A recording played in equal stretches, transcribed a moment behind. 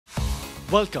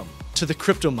Welcome to the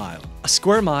Crypto Mile, a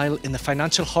square mile in the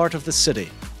financial heart of the city.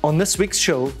 On this week's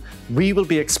show, we will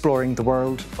be exploring the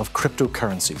world of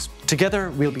cryptocurrencies.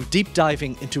 Together, we'll be deep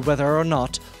diving into whether or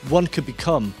not one could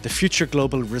become the future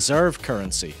global reserve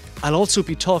currency. I'll also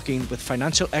be talking with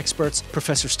financial experts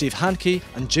Professor Steve Hanke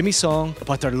and Jimmy Song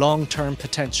about their long-term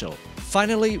potential.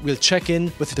 Finally, we'll check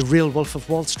in with the real wolf of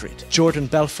Wall Street, Jordan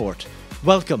Belfort.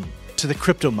 Welcome to the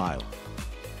Crypto Mile.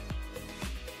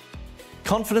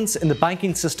 Confidence in the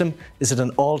banking system is at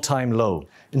an all-time low.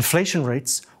 Inflation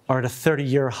rates are at a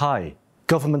 30-year high.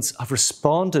 Governments have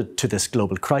responded to this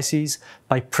global crisis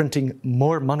by printing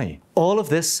more money. All of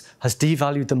this has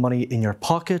devalued the money in your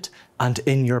pocket and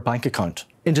in your bank account.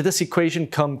 Into this equation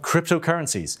come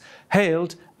cryptocurrencies,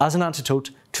 hailed as an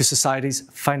antidote to society's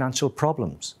financial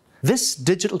problems. This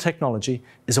digital technology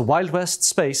is a Wild West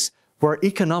space where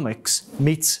economics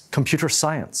meets computer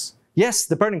science. Yes,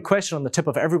 the burning question on the tip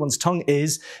of everyone's tongue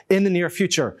is, in the near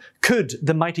future, could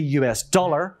the mighty US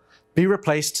dollar be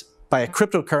replaced by a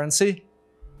cryptocurrency?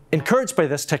 Encouraged by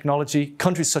this technology,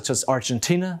 countries such as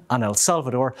Argentina and El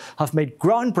Salvador have made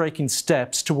groundbreaking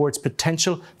steps towards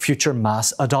potential future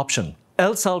mass adoption.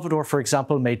 El Salvador, for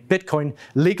example, made Bitcoin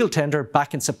legal tender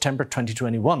back in September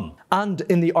 2021. And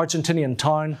in the Argentinian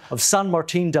town of San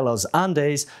Martín de los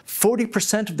Andes,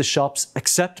 40% of the shops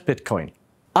accept Bitcoin.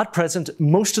 At present,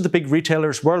 most of the big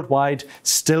retailers worldwide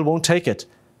still won't take it.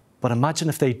 But imagine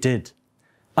if they did.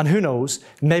 And who knows,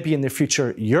 maybe in the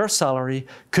future, your salary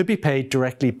could be paid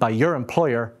directly by your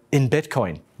employer in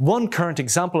Bitcoin. One current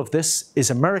example of this is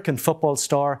American football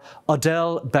star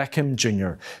Odell Beckham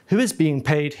Jr., who is being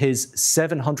paid his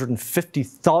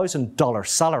 $750,000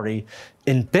 salary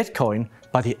in Bitcoin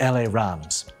by the LA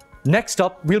Rams. Next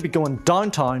up, we'll be going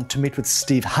downtown to meet with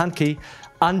Steve Hanke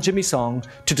and Jimmy Song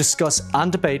to discuss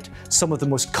and debate some of the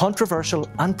most controversial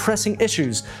and pressing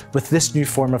issues with this new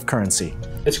form of currency.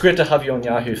 It's great to have you on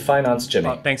Yahoo Finance, Jimmy.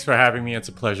 Well, thanks for having me. It's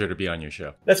a pleasure to be on your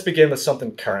show. Let's begin with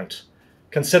something current.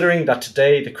 Considering that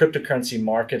today the cryptocurrency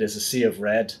market is a sea of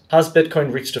red, has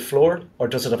Bitcoin reached a floor or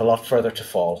does it have a lot further to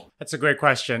fall? That's a great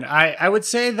question. I would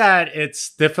say that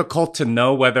it's difficult to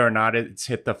know whether or not it's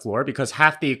hit the floor because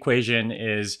half the equation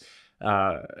is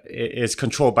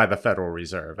controlled by the Federal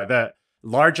Reserve. The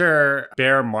larger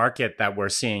bear market that we're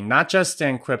seeing, not just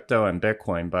in crypto and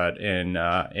Bitcoin, but in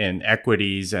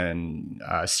equities and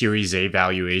Series A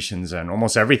valuations and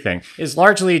almost everything, is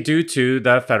largely due to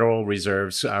the Federal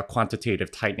Reserve's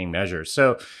quantitative tightening measures.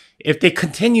 So if they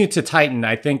continue to tighten,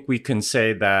 I think we can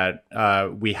say that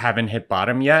we haven't hit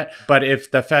bottom yet. But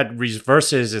if the Fed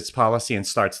reverses its policy and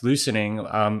starts loosening,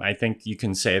 I think you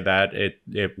can say that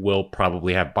it will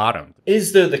probably have bottomed.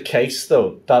 Is there the case,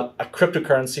 though, that a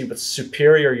cryptocurrency with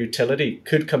superior utility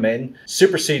could come in,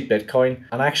 supersede Bitcoin,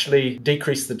 and actually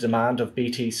decrease the demand of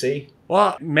BTC?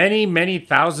 Well, many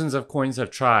thousands of coins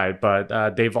have tried,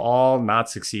 but they've all not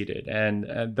succeeded. And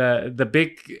the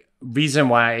big reason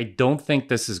why I don't think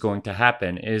this is going to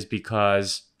happen is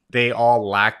because they all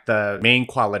lack the main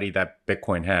quality that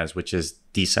Bitcoin has, which is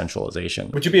decentralization.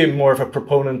 Would you be more of a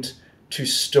proponent to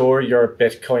store your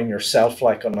Bitcoin yourself,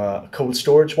 like on a cold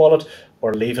storage wallet,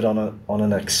 or leave it on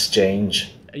an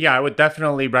exchange? Yeah, I would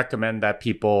definitely recommend that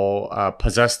people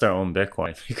possess their own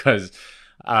Bitcoin because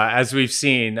as we've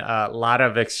seen, a lot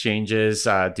of exchanges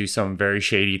do some very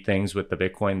shady things with the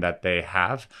Bitcoin that they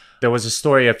have. There was a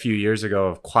story a few years ago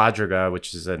of Quadriga,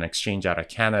 which is an exchange out of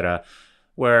Canada,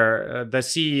 where the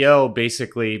CEO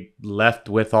basically left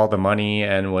with all the money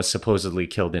and was supposedly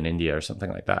killed in India or something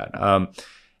like that.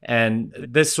 And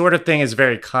this sort of thing is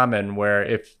very common where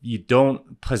if you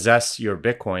don't possess your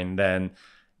Bitcoin, then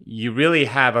you really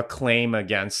have a claim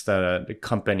against the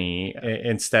company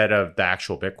instead of the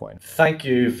actual Bitcoin. Thank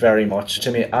you very much,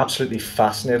 Jimmy. Absolutely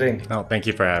fascinating. Oh, thank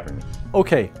you for having me.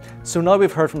 Okay, so now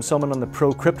we've heard from someone on the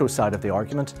pro-crypto side of the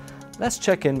argument. Let's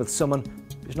check in with someone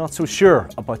who's not so sure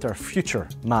about their future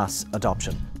mass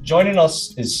adoption. Joining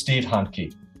us is Steve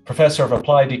Hanke, Professor of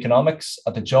Applied Economics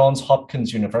at the Johns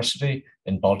Hopkins University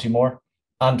in Baltimore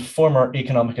and former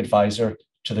economic advisor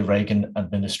to the Reagan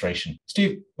administration.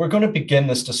 Steve, we're going to begin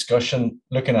this discussion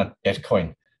looking at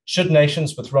Bitcoin. Should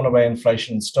nations with runaway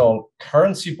inflation install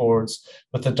currency boards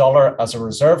with the dollar as a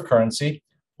reserve currency,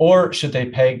 or should they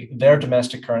peg their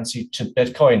domestic currency to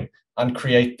Bitcoin and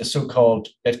create the so-called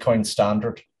Bitcoin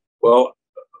standard? Well,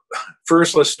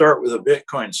 first, let's start with a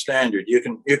Bitcoin standard. You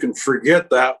can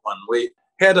forget that one. We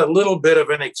had a little bit of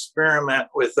an experiment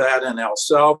with that in El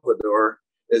Salvador,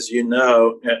 as you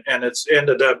know, and it's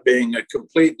ended up being a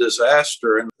complete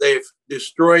disaster. And they've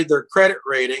destroyed their credit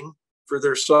rating for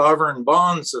their sovereign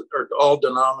bonds that are all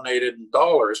denominated in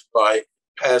dollars by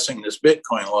passing this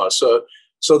Bitcoin law. So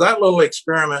So that little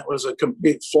experiment was a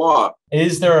complete flop.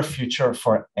 Is there a future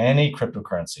for any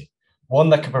cryptocurrency? One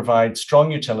that could provide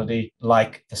strong utility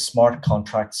like the smart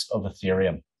contracts of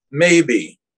Ethereum?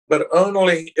 Maybe, but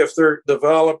only if they're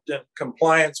developed in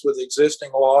compliance with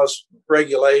existing laws,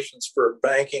 regulations for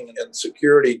banking and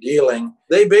security dealing.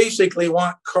 They basically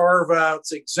want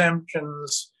carve-outs,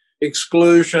 exemptions,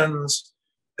 exclusions,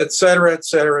 et cetera,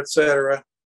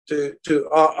 to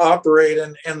operate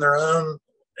in their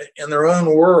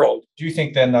own world. Do you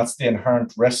think then that's the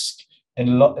inherent risk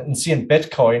in seeing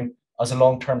Bitcoin as a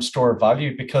long-term store of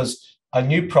value? Because a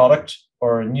new product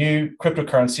or a new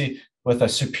cryptocurrency with a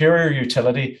superior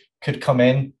utility could come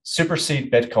in,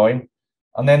 supersede Bitcoin,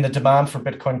 and then the demand for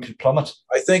Bitcoin could plummet.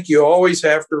 I think you always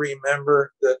have to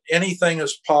remember that anything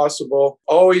is possible.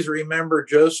 Always remember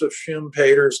Joseph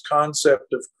Schumpeter's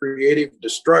concept of creative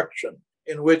destruction,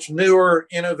 in which newer,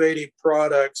 innovative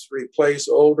products replace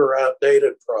older,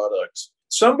 outdated products.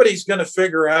 Somebody's going to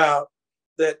figure out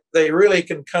that they really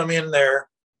can come in there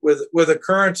with a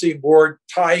currency board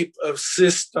type of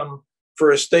system for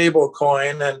a stable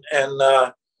coin, and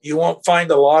you won't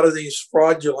find a lot of these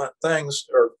fraudulent things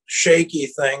or shaky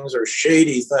things or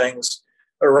shady things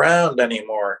around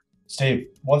anymore. Steve,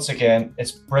 once again,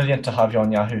 it's brilliant to have you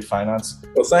on Yahoo Finance.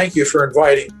 Well, thank you for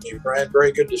inviting me, Brian.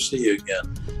 Very good to see you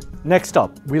again. Next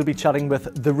up, we'll be chatting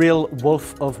with the real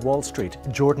wolf of Wall Street,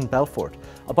 Jordan Belfort,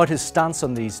 about his stance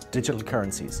on these digital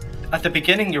currencies. At the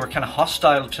beginning, you were kind of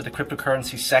hostile to the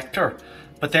cryptocurrency sector,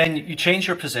 but then you changed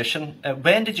your position.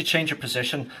 When did you change your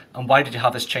position, and why did you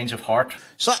have this change of heart?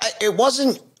 So it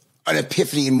wasn't an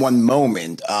epiphany in one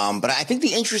moment, but I think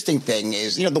the interesting thing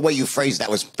is, the way you phrased that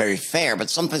was very fair, but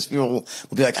sometimes people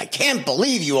will be like, I can't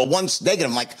believe you were once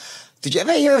negative. I'm like, did you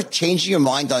ever hear of changing your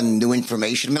mind on new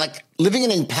information? I mean, like, living an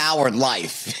empowered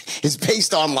life is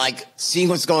based on, like, seeing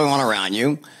what's going on around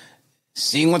you,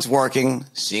 seeing what's working,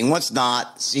 seeing what's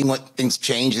not, seeing what things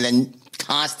change, and then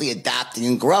constantly adapting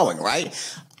and growing, right?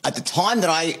 At the time that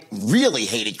I really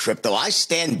hated crypto, I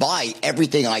stand by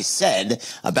everything I said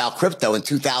about crypto in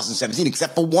 2017,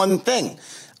 except for one thing.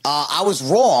 I was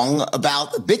wrong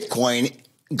about Bitcoin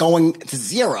going to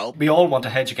zero. We all want to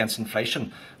hedge against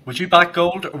inflation. Would you back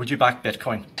gold or would you back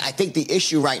Bitcoin? I think the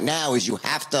issue right now is you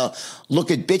have to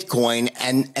look at Bitcoin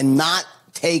and not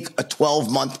take a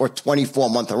 12-month or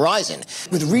 24-month horizon.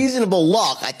 With reasonable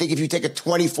luck, I think if you take a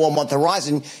 24-month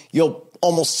horizon, you'll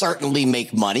almost certainly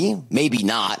make money. Maybe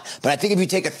not. But I think if you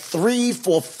take a 3,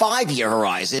 4, 5-year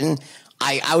horizon,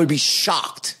 I would be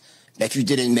shocked if you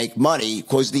didn't make money,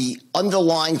 because the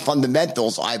underlying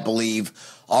fundamentals, I believe,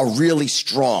 are really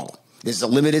strong. There's a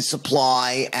limited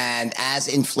supply, and as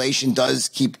inflation does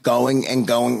keep going and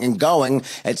going and going,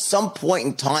 at some point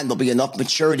in time, there'll be enough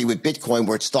maturity with Bitcoin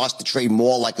where it starts to trade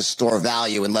more like a store of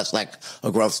value and less like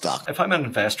a growth stock. If I'm an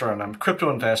investor and I'm a crypto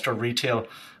investor, retail,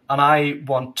 and I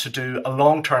want to do a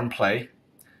long-term play,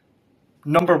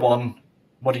 number one,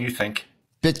 what do you think?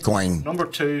 Bitcoin. Number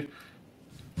two?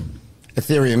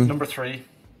 Ethereum. Number three?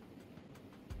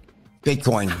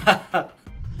 Bitcoin.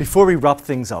 Before we wrap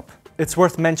things up, it's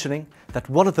worth mentioning that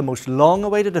one of the most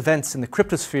long-awaited events in the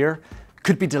cryptosphere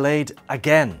could be delayed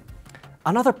again.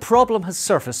 Another problem has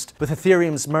surfaced with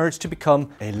Ethereum's merge to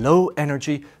become a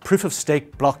low-energy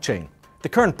proof-of-stake blockchain. The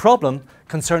current problem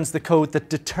concerns the code that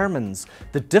determines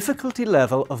the difficulty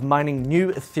level of mining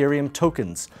new Ethereum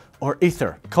tokens, or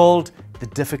Ether, called the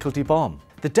difficulty bomb.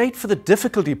 The date for the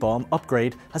difficulty bomb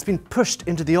upgrade has been pushed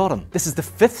into the autumn. This is the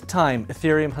 5th time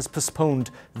Ethereum has postponed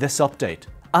this update,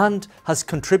 and has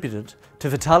contributed to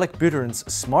Vitalik Buterin's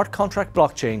smart contract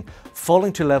blockchain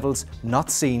falling to levels not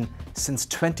seen since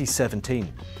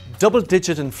 2017.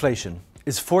 Double-digit inflation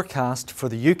is forecast for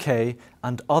the UK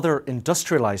and other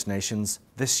industrialized nations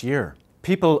this year.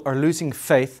 People are losing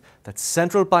faith that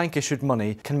central bank-issued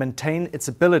money can maintain its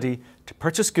ability to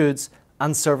purchase goods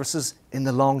and services in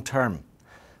the long term.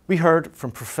 We heard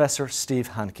from Professor Steve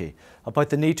Hanke about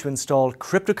the need to install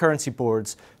cryptocurrency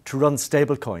boards to run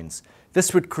stablecoins.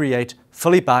 This would create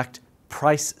fully backed,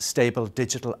 price-stable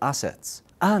digital assets.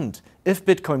 And if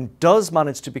Bitcoin does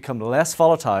manage to become less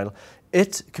volatile,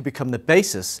 it could become the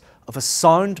basis of a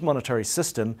sound monetary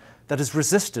system that is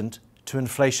resistant to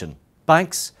inflation.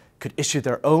 Banks could issue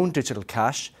their own digital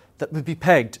cash that would be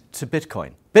pegged to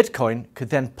Bitcoin. Bitcoin could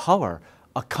then power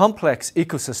a complex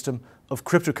ecosystem of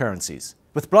cryptocurrencies,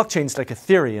 with blockchains like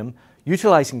Ethereum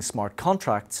utilizing smart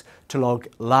contracts to log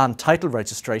land title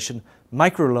registration,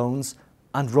 microloans,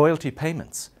 and royalty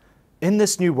payments. In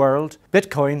this new world,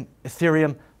 Bitcoin,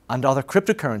 Ethereum, and other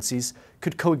cryptocurrencies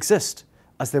could coexist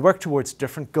as they work towards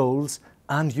different goals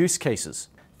and use cases.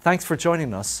 Thanks for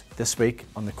joining us this week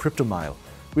on the Crypto Mile.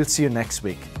 We'll see you next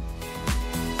week.